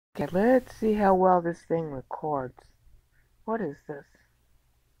Okay, let's see how well this thing records. What is this?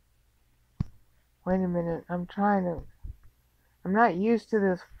 Wait a minute, I'm not used to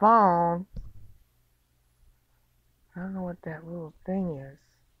this phone. I don't know what that little thing is.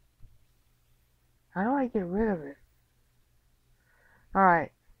 How do I get rid of it?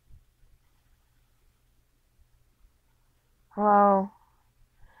 Alright. Hello?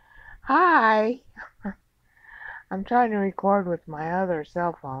 Hi! I'm trying to record with my other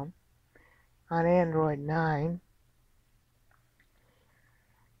cell phone on Android 9.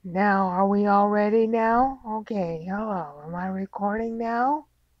 Now, are we all ready now? Okay, hello. Am I recording now?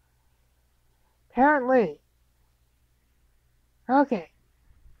 Apparently. Okay.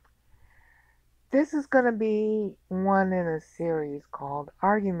 This is going to be one in a series called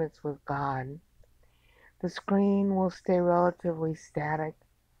Arguments with God. The screen will stay relatively static.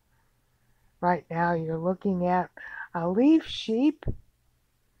 Right now you're looking at a leaf sheep,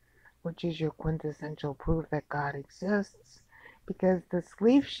 which is your quintessential proof that God exists, because this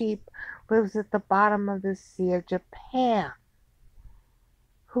leaf sheep lives at the bottom of the Sea of Japan.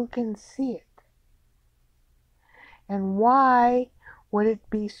 Who can see it? And why would it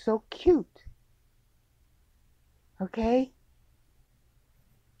be so cute? Okay?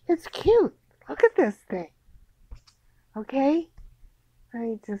 It's cute. Look at this thing. Okay? Let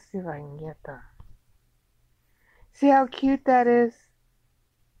me just see if I can get the... See how cute that is?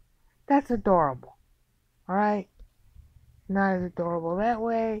 That's adorable. Alright? Not as adorable that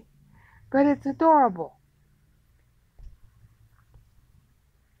way, but it's adorable.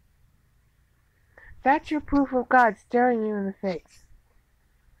 That's your proof of God staring you in the face.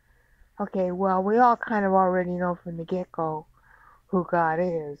 Okay, well, we all kind of already know from the get-go who God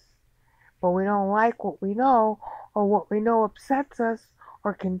is. But we don't like what we know, or what we know upsets us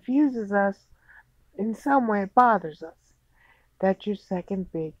or confuses us. In some way it bothers us. That's your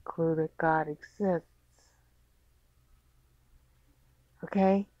second big clue that God exists.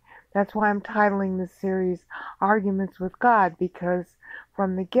 Okay? That's why I'm titling this series Arguments with God, because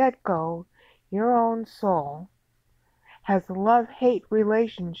from the get-go, your own soul has a love-hate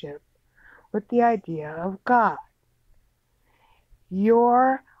relationship with the idea of God.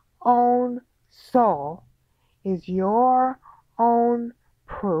 Your own soul is your own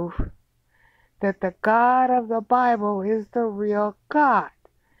proof that the God of the Bible is the real God,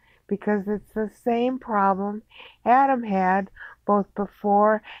 because it's the same problem Adam had both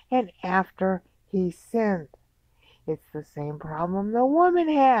before and after he sinned. It's the same problem the woman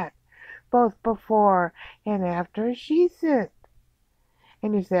had both before and after she sinned.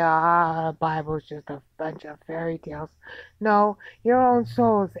 And you say, the Bible's just a bunch of fairy tales. No, your own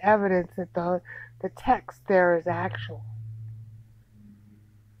soul is evidence that the text there is actual.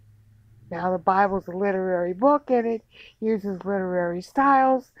 Now, the Bible's a literary book, and it uses literary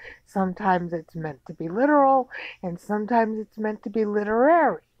styles. Sometimes it's meant to be literal, and sometimes it's meant to be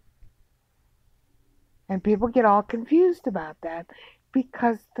literary. And people get all confused about that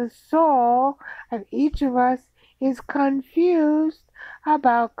because the soul of each of us is confused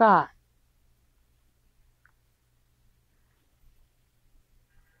about God.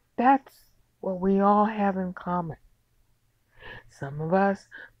 That's what we all have in common. Some of us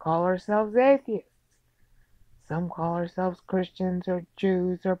call ourselves atheists. Some call ourselves Christians or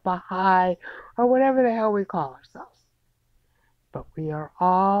Jews or Baha'i or whatever the hell we call ourselves. But we are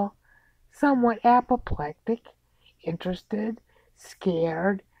all somewhat apoplectic, interested,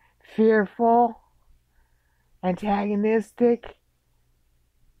 scared, fearful, antagonistic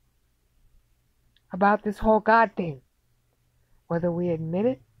about this whole God thing, whether we admit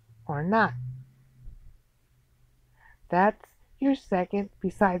it or not. That's your second,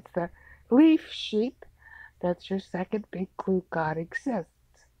 besides the leaf sheep, that's your second big clue God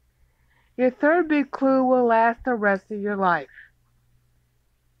exists. Your third big clue will last the rest of your life,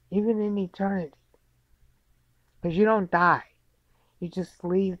 even in eternity, because you don't die. You just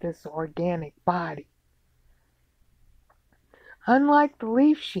leave this organic body. Unlike the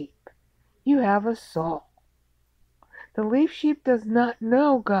leaf sheep, you have a soul. The leaf sheep does not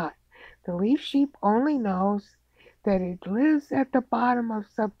know God. The leaf sheep only knows that it lives at the bottom of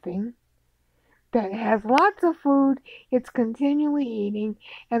something that has lots of food it's continually eating,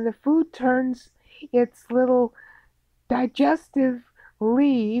 and the food turns its little digestive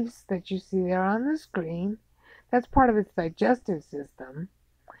leaves that you see there on the screen, that's part of its digestive system,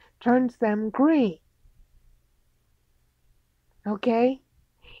 turns them green. Okay?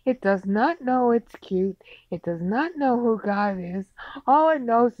 It does not know it's cute. It does not know who God is. All it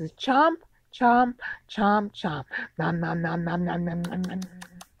knows is chomp, chomp, chomp, chomp. Nom, nom, nom, nom, nom, nom, nom, nom.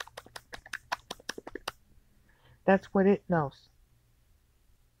 That's what it knows.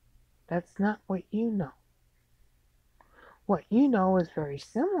 That's not what you know. What you know is very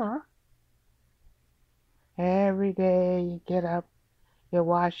similar. Every day you get up, you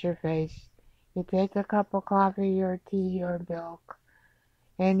wash your face, you take a cup of coffee or tea or milk,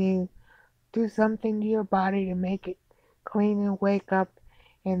 and you do something to your body to make it clean and wake up,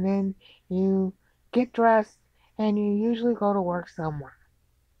 and then you get dressed and you usually go to work somewhere,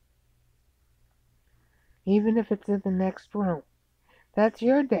 even if it's in the next room. That's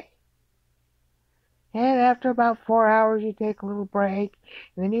your day. And after about 4 hours, you take a little break,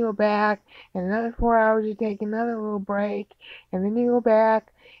 and then you go back, and another 4 hours, you take another little break, and then you go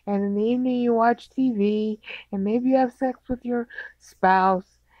back, and in the evening, you watch TV, and maybe you have sex with your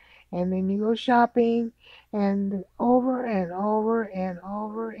spouse, and then you go shopping, and over and over and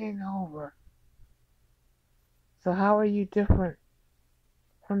over and over. So, how are you different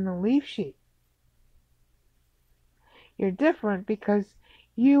from the leaf sheep? You're different because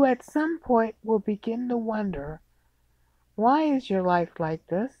you at some point will begin to wonder, why is your life like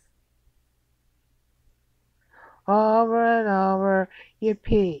this? Over and over you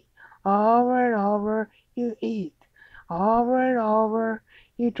pee. Over and over you eat. Over and over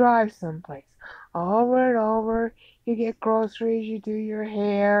you drive someplace. Over and over you get groceries, you do your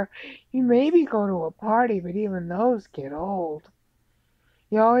hair. You maybe go to a party, but even those get old.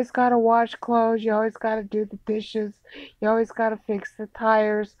 You always gotta wash clothes, you always gotta do the dishes, you always gotta fix the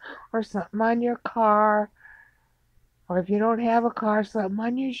tires or something on your car. Or if you don't have a car, something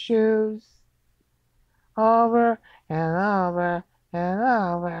on your shoes. Over and over and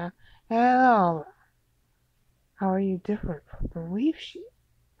over and over. How are you different from the leaf sheep?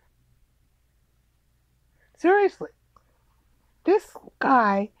 Seriously, this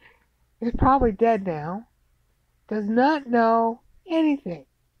guy is probably dead now, does not know anything.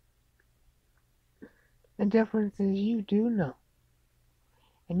 The difference is you do know,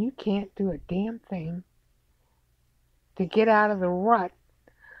 and you can't do a damn thing to get out of the rut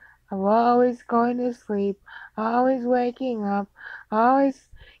of always going to sleep, always waking up, always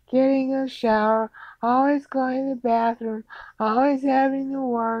getting a shower, always going to the bathroom, always having to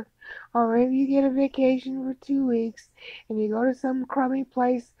work, or maybe you get a vacation for 2 weeks and you go to some crummy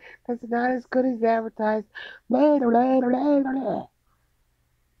place that's not as good as advertised. Blah, blah, blah, blah.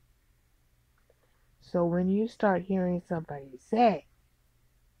 So when you start hearing somebody say,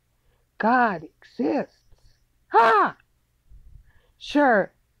 God exists, ha!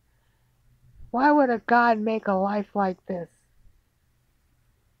 Sure, why would a God make a life like this?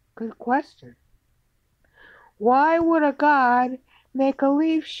 Good question. Why would a God make a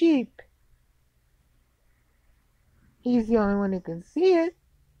leaf sheep? He's the only one who can see it.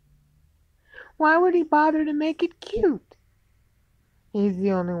 Why would he bother to make it cute? He's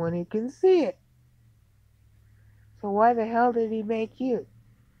the only one who can see it. So why the hell did he make you?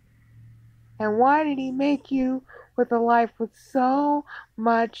 And why did he make you with a life with so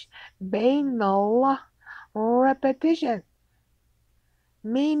much banal repetition?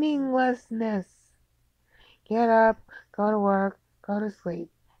 Meaninglessness. Get up, go to work, go to sleep.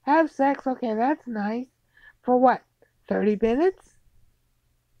 Have sex, okay, that's nice. For what? 30 minutes?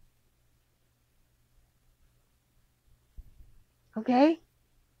 Okay?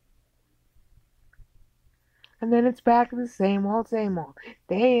 And then it's back to the same old, day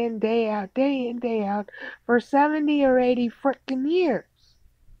in, day out, for 70 or 80 frickin' years.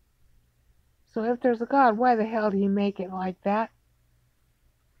 So if there's a God, why the hell did he make it like that?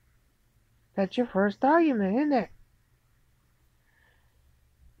 That's your first argument, isn't it?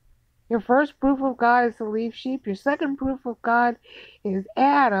 Your first proof of God is the leaf sheep. Your second proof of God is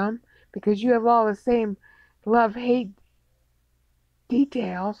Adam, because you have all the same love-hate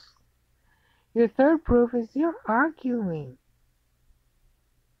details. Your third proof is you're arguing.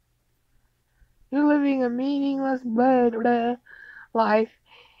 You're living a meaningless blah, blah life.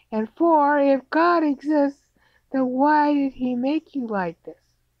 And 4, if God exists, then why did he make you like this?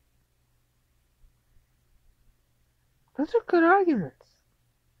 Those are good arguments.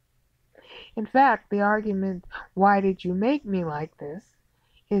 In fact, the argument, why did you make me like this,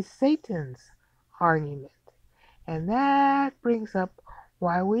 is Satan's argument. And that brings up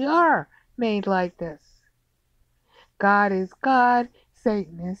why we are made like this. God is God,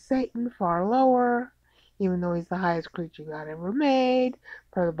 Satan is Satan, far lower, even though he's the highest creature God ever made,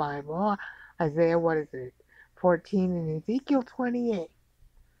 per the Bible. Isaiah, 14 and Ezekiel 28.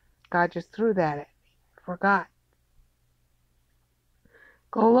 God just threw that at me. Forgot.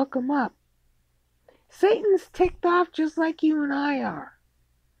 Go look him up. Satan's ticked off just like you and I are.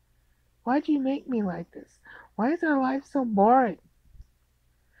 Why'd you make me like this? Why is our life so boring?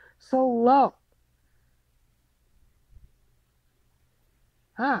 So low?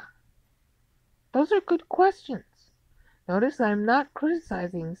 Huh? Those are good questions. Notice I'm not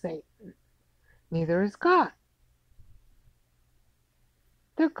criticizing Satan. Neither is God.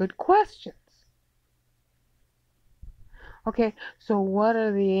 They're good questions. Okay, so what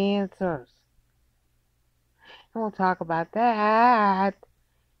are the answers? And we'll talk about that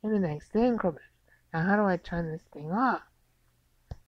in the next increment. Now, how do I turn this thing off?